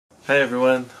Hey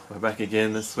everyone, we're back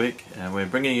again this week and we're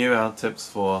bringing you our tips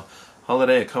for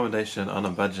holiday accommodation on a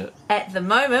budget. At the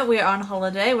moment we're on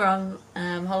holiday. We're on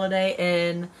holiday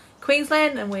in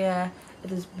Queensland and we're at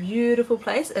this beautiful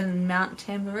place in Mount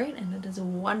Tamborine, and it is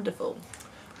wonderful.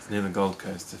 It's near the Gold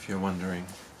Coast if you're wondering.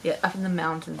 Yeah, up in the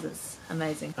mountains. It's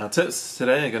amazing. Our tips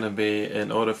today are going to be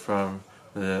in order from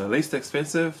the least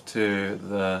expensive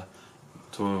to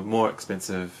more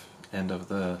expensive end of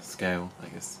the scale, I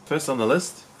guess. First on the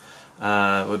list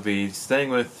would be staying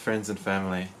with friends and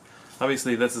family.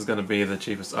 Obviously this is going to be the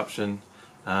cheapest option.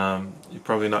 You're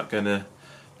probably not going to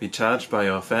be charged by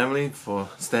your family for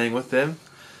staying with them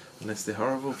unless they're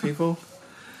horrible people.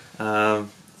 So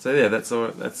yeah, that's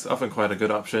often quite a good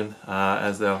option,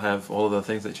 as they'll have all of the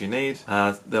things that you need.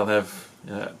 They'll have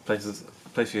a place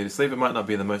for you to sleep. It might not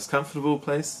be the most comfortable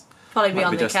place. Probably be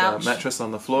on the couch. Might be just a mattress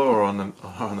on the floor or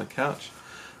on the couch.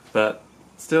 But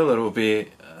still, it will be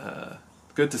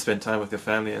good to spend time with your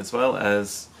family, as well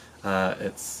as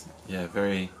it's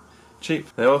very cheap.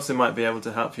 They also might be able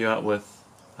to help you out with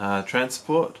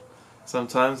transport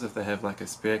sometimes if they have like a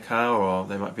spare car, or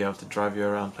they might be able to drive you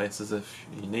around places if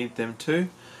you need them to.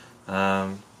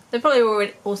 They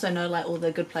probably also know like all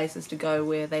the good places to go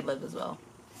where they live as well.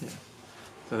 Yeah.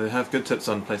 So they have good tips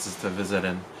on places to visit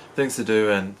and things to do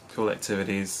and cool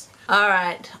activities.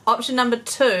 Alright, option number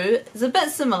 2 is a bit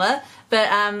similar, but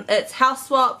it's house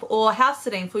swap or house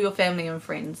sitting for your family and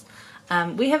friends.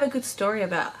 We have a good story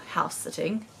about house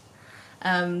sitting.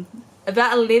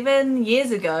 About 11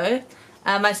 years ago,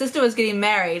 my sister was getting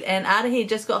married, and Adahi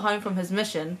just got home from his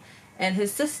mission, and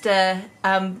his sister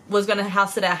was going to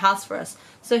house sit our house for us.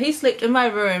 So he slept in my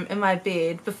room, in my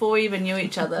bed, before we even knew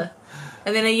each other.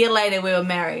 And then a year later we were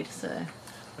married, so...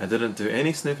 I didn't do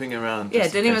any snooping around. Yeah,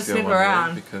 didn't even snoop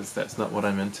around. Because that's not what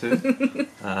I'm into.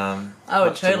 I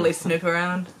would totally snoop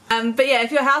around. But yeah,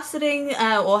 if you're house sitting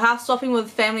or house swapping with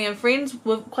family and friends,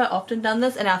 we've quite often done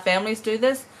this, and our families do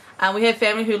this. We have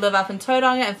family who live up in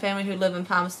Tauranga and family who live in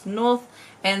Palmerston North,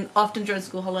 and often during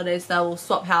school holidays they will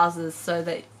swap houses so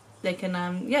that they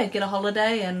can get a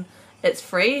holiday, and it's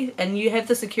free, and you have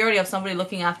the security of somebody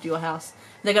looking after your house.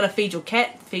 They're going to feed your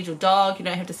cat, feed your dog. You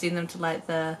don't have to send them to like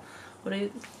the...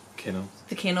 Kennels.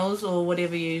 The kennels or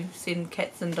whatever you send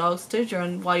cats and dogs to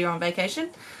while you're on vacation.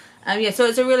 So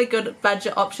it's a really good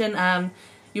budget option.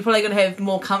 You're probably going to have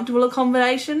more comfortable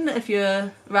accommodation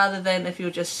rather than if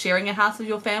you're just sharing a house with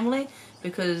your family,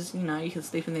 because you can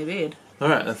sleep in their bed.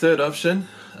 Alright, the third option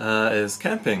is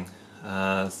camping.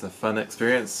 It's a fun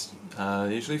experience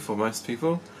usually for most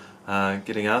people,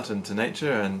 getting out into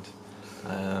nature and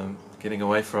getting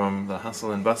away from the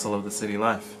hustle and bustle of the city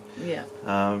life. Yeah.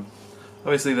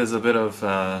 Obviously there's a bit of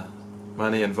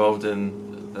money involved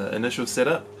in the initial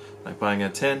setup, like buying a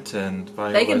tent and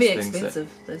buying all those things. They can be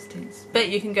expensive, those tents. But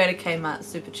you can go to Kmart,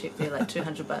 super cheap, they're like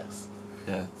 $200.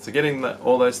 Yeah, so getting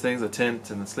all those things, the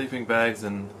tent and the sleeping bags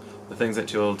and the things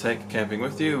that you'll take camping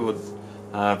with you would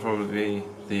probably be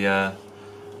the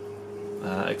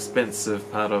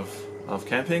expensive part of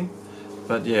camping.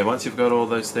 But yeah, once you've got all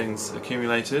those things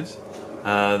accumulated,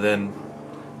 then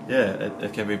yeah,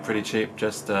 it can be pretty cheap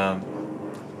just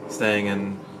staying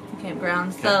in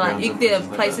campgrounds. So there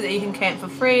are places that you can camp for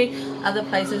free. Other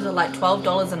places are like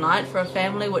 $12 a night for a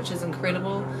family, which is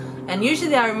incredible. And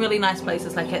usually they are in really nice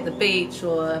places, like at the beach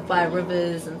or by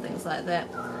rivers and things like that.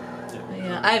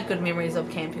 Yeah, I have good memories of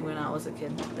camping when I was a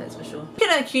kid, that's for sure. You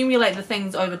can accumulate the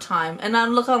things over time, and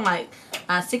look on like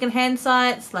second-hand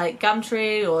sites like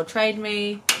Gumtree or Trade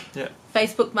Me. Yeah.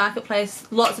 Facebook Marketplace.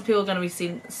 Lots of people are going to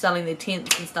be selling their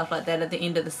tents and stuff like that at the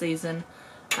end of the season.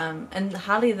 And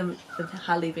hardly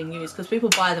been used because people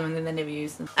buy them and then they never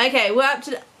use them. Okay, we're up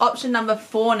to option number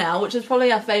 4 now, which is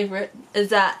probably our favourite,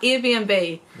 is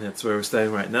Airbnb. That's where we're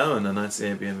staying right now, in a nice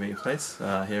Airbnb place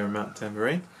here in Mount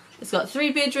Tamborine. It's got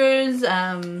 3 bedrooms.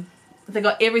 They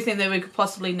got everything that we could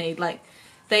possibly need. Like,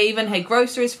 they even had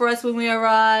groceries for us when we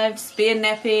arrived, spare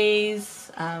nappies,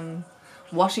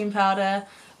 washing powder.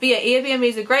 But yeah,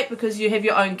 Airbnbs are great because you have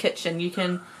your own kitchen. You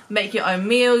can make your own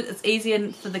meals. It's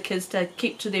easier for the kids to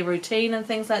keep to their routine and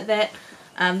things like that.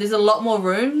 There's a lot more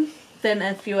room than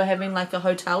if you were having like a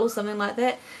hotel or something like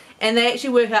that. And they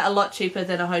actually work out a lot cheaper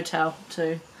than a hotel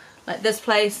too. Like this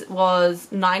place was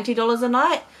 $90 a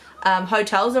night.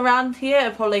 Hotels around here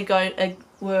are probably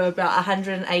were about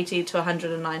 $180 to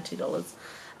 $190.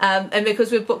 And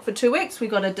because we've booked for 2 weeks, we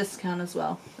got a discount as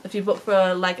well. If you book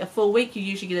for like a full week, you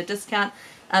usually get a discount.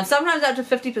 Sometimes up to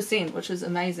 50%, which is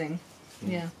amazing.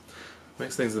 Yeah.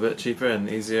 Makes things a bit cheaper and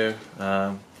easier.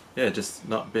 Yeah, just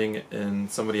not being in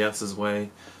somebody else's way.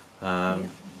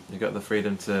 You got the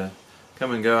freedom to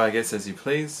come and go, I guess, as you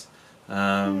please.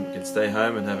 You can stay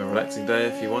home and have a relaxing day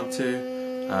if you want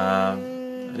to.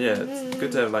 And yeah, it's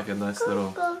good to have like a nice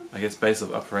little, I guess, base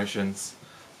of operations,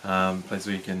 place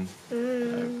where you can,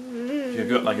 if you've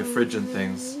got like a fridge and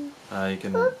things, you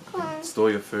can store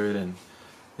your food, and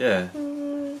yeah,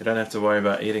 you don't have to worry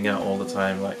about eating out all the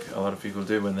time like a lot of people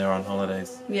do when they're on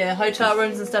holidays. Yeah, hotel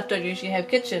rooms and stuff don't usually have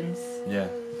kitchens. Yeah.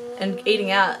 And eating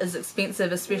out is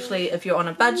expensive, especially if you're on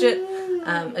a budget.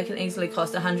 It can easily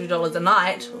cost $100 a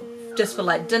night just for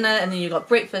like dinner, and then you've got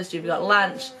breakfast, you've got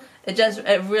lunch.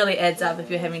 It really adds up if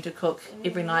you're having to cook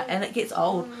every night, and it gets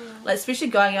old. Like, especially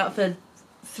going out for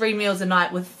 3 meals a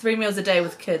night with 3 meals a day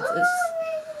with kids is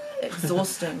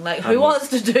exhausting. Like, who wants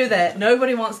to do that?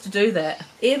 Nobody wants to do that.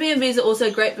 Airbnbs are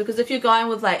also great because if you're going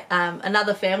with like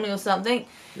another family or something,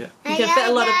 you can fit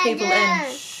a lot of people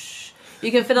in.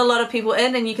 You can fit a lot of people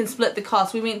in, and you can split the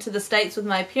cost. We went to the States with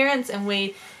my parents, and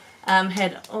we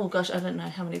had, oh gosh, I don't know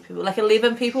how many people, like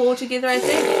 11 people all together, I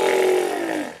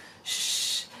think.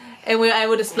 And we were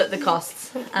able to split the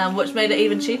costs, which made it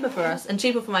even cheaper for us, and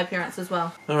cheaper for my parents as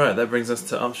well. Alright, that brings us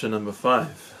to option number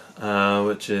 5,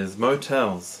 which is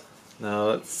motels.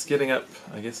 Now it's getting up,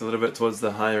 I guess, a little bit towards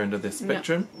the higher end of the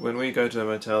spectrum. Yep. When we go to a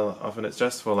motel, often it's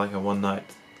just for like a one night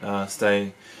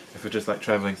stay, if we're just like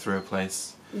travelling through a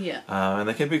place. Yeah. And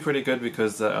they can be pretty good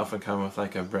because they often come with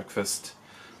like a breakfast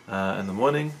in the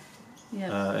morning,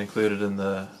 included in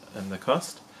the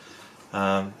cost.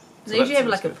 So they usually have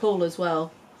like a pool as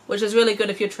well, which is really good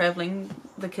if you're travelling.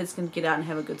 The kids can get out and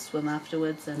have a good swim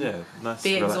afterwards, and nice,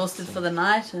 be exhausted for the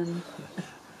night and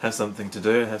have something to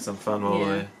do, have some fun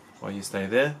while you stay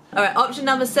there. Alright, option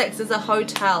number 6 is a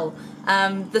hotel.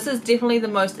 This is definitely the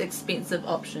most expensive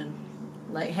option.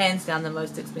 Like, hands down the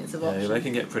most expensive option. Yeah, they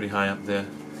can get pretty high up there.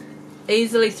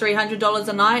 Easily $300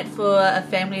 a night for a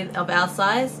family of our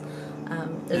size.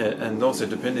 And also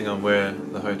depending on where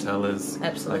the hotel is.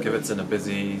 Absolutely. Like if it's in a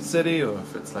busy city, or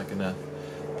if it's like in a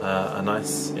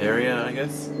nice area, I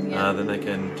guess, then they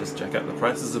can just jack up the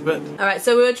prices a bit. Alright,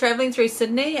 so we were travelling through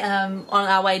Sydney on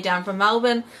our way down from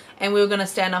Melbourne, and we were going to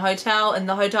stay in a hotel, and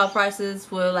the hotel prices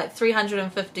were like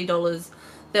 $350.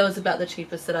 That was about the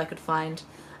cheapest that I could find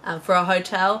for a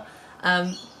hotel.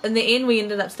 In the end, we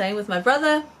ended up staying with my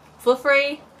brother for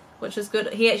free, which is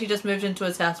good. He actually just moved into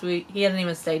his house. He hadn't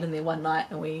even stayed in there one night,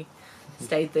 and we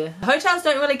stayed there. Hotels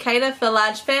don't really cater for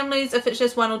large families. If it's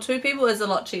just 1 or 2 people, it's a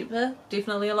lot cheaper.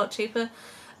 Definitely a lot cheaper.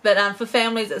 But for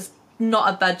families, it's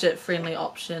not a budget-friendly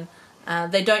option.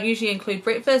 They don't usually include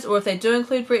breakfast, or if they do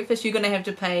include breakfast, you're going to have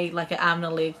to pay like an arm and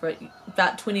a leg for it.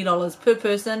 About $20 per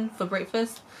person for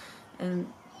breakfast.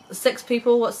 And 6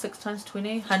 people, what's 6 times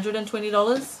 20?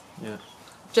 $120? Yeah.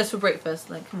 Just for breakfast.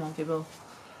 Like, come on, people.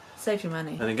 Save your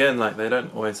money. And again, like, they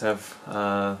don't always have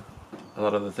a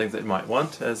lot of the things that you might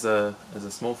want as a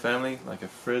small family, like a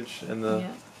fridge in the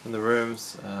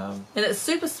rooms. And it's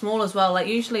super small as well. Like,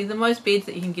 usually the most beds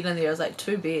that you can get in there is like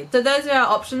 2 beds. So those are our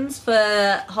options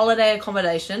for holiday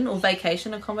accommodation or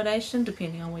vacation accommodation,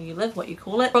 depending on where you live, what you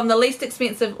call it. From the least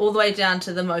expensive all the way down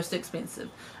to the most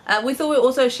expensive. We thought we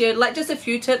also shared like just a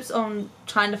few tips on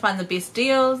trying to find the best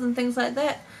deals and things like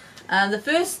that. The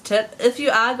first tip, if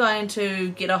you are going to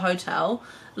get a hotel,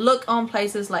 look on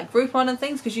places like Groupon and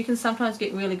things, because you can sometimes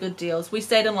get really good deals. We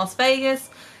stayed in Las Vegas,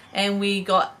 and we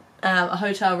got a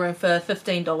hotel room for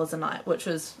 $15 a night, which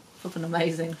was flipping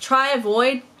amazing. Try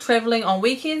avoid travelling on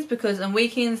weekends, because on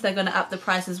weekends they're going to up the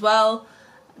price as well.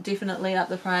 Definitely up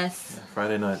the price. Yeah,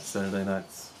 Friday nights, Saturday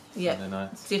nights. Yeah, Sunday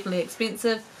nights. It's definitely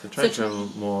expensive. So try to travel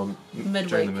more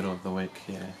during the middle of the week.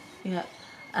 Yeah.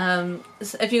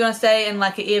 So if you're going to stay in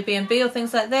like an Airbnb or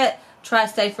things like that, try to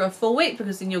stay for a full week,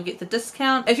 because then you'll get the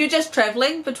discount. If you're just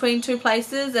travelling between 2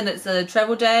 places and it's a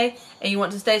travel day and you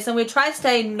want to stay somewhere, try to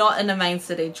stay not in a main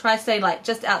city. Try to stay like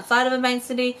just outside of a main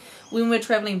city. When we're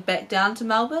travelling back down to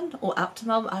Melbourne or up to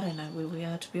Melbourne, I don't know where we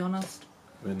are, to be honest.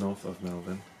 We're north of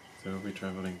Melbourne, so we'll be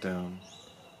travelling down.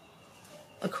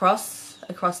 Across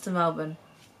to Melbourne.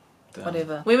 Down.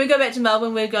 Whatever. When we go back to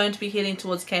Melbourne, we're going to be heading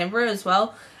towards Canberra as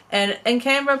well. And in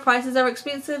Canberra, prices are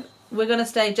expensive. We're going to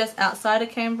stay just outside of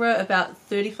Canberra, about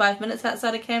 35 minutes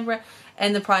outside of Canberra,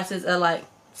 and the prices are like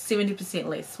 70%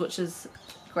 less, which is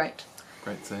great.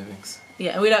 Great savings.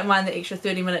 Yeah, and we don't mind the extra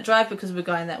 30-minute drive because we're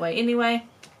going that way anyway.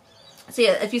 So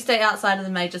yeah, if you stay outside of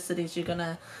the major cities, you're going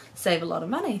to save a lot of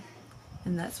money.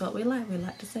 And that's what we like. We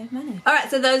like to save money. Alright,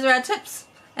 so those are our tips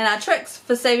and our tricks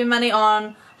for saving money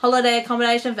on holiday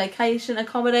accommodation, vacation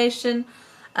accommodation.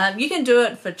 You can do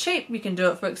it for cheap, you can do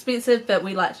it for expensive, but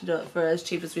we like to do it for as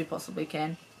cheap as we possibly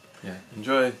can. Yeah,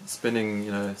 enjoy spending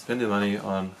money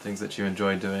on things that you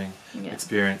enjoy doing,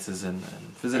 experiences and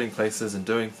visiting places and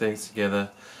doing things together.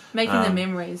 Making the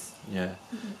memories. Yeah.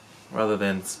 rather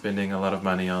than spending a lot of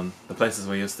money on the places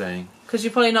where you're staying. Because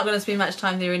you're probably not going to spend much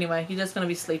time there anyway. You're just going to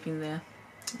be sleeping there.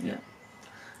 Yeah.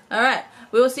 Alright,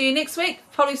 we will see you next week,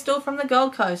 probably still from the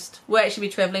Gold Coast. We'll actually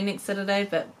be travelling next Saturday,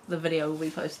 but the video will be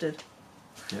posted.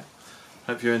 Yeah.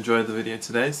 Hope you enjoyed the video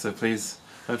today, so please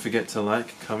don't forget to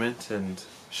like, comment and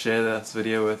share this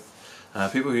video with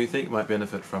people who you think might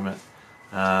benefit from it.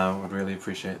 Would really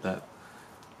appreciate that.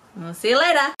 We'll see you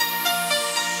later.